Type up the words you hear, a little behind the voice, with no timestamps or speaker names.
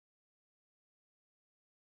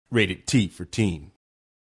Rated T for teen.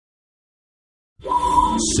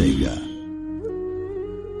 Sega.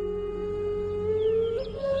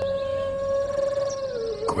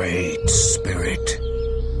 Great Spirit,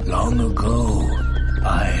 long ago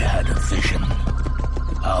I had a vision.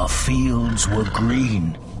 Our fields were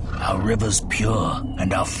green, our rivers pure,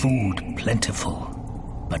 and our food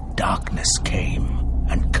plentiful. But darkness came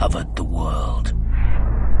and covered the world.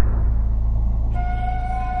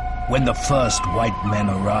 When the first white men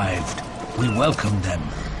arrived, we welcomed them.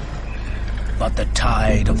 But the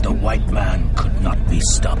tide of the white man could not be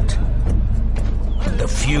stopped. The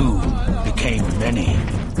few became many,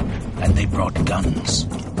 and they brought guns.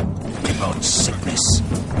 They brought sickness.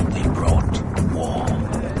 They brought war.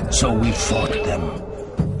 So we fought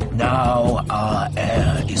them. Now our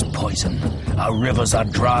air is poison, our rivers are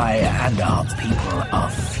dry, and our people are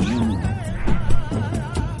few.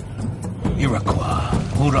 Iroquois,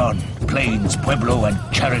 Huron, Plains, Pueblo, and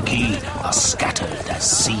Cherokee are scattered as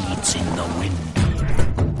seeds in the wind.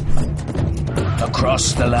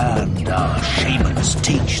 Across the land, our shamans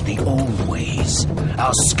teach the old ways.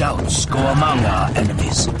 Our scouts go among our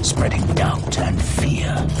enemies, spreading doubt and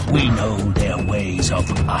fear. We know their ways of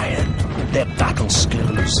iron, their battle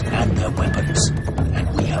skills, and their weapons, and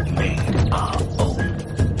we have made our own.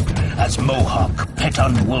 As Mohawk,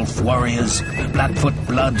 Peton Wolf warriors, Blackfoot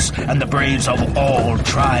Bloods, and the braves of all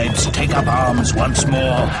tribes take up arms once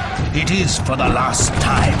more, it is for the last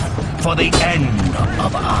time, for the end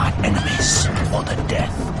of our enemies, or the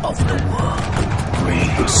death of the world.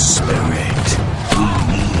 Great Spirit, we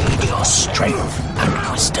need your strength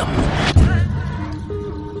and wisdom.